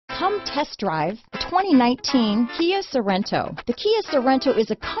Come test drive the 2019 Kia Sorento. The Kia Sorento is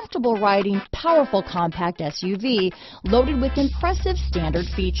a comfortable riding, powerful compact SUV loaded with impressive standard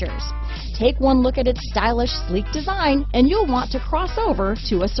features. Take one look at its stylish, sleek design and you'll want to cross over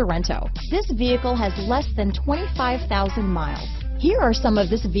to a Sorento. This vehicle has less than 25,000 miles. Here are some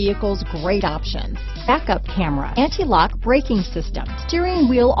of this vehicle's great options: backup camera, anti-lock braking system, steering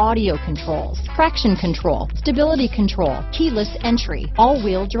wheel audio controls, traction control, stability control, keyless entry,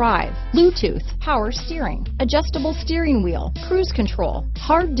 all-wheel drive, Bluetooth, power steering, adjustable steering wheel, cruise control,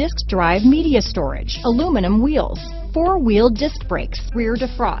 hard disk drive media storage, aluminum wheels, four-wheel disc brakes, rear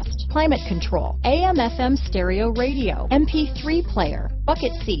defrost, climate control, AM/FM stereo radio, MP3 player,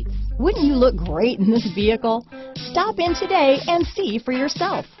 bucket seats. Wouldn't you look great in this vehicle? Stop in today and see for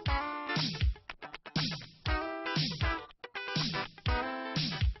yourself.